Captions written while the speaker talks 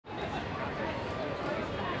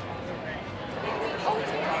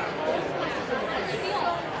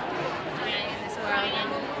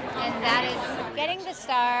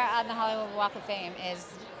on the Hollywood Walk of Fame is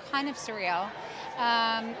kind of surreal.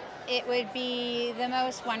 It would be the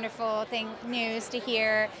most wonderful news to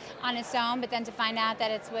hear on its own, but then to find out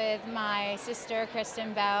that it's with my sister,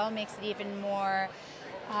 Kristen Bell, makes it even more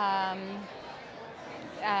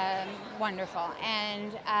wonderful.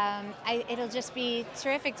 And it'll just be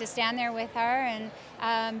terrific to stand there with her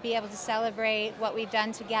and be able to celebrate what we've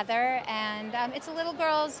done together. And it's a little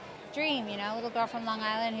girl's dream, you know, a little girl from Long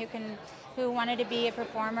Island who wanted to be a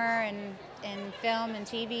performer in film and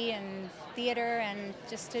TV and theater, and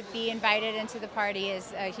just to be invited into the party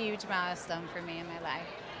is a huge milestone for me in my life.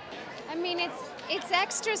 I mean, it's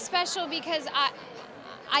extra special because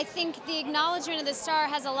I think the acknowledgement of the star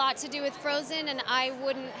has a lot to do with Frozen, and I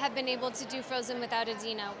wouldn't have been able to do Frozen without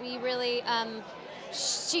Adina. We really,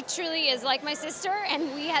 she truly is like my sister,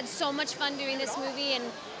 and we had so much fun doing this movie, and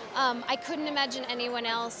I couldn't imagine anyone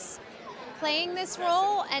else playing this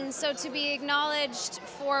role, and so to be acknowledged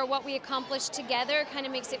for what we accomplished together kind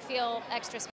of makes it feel extra special.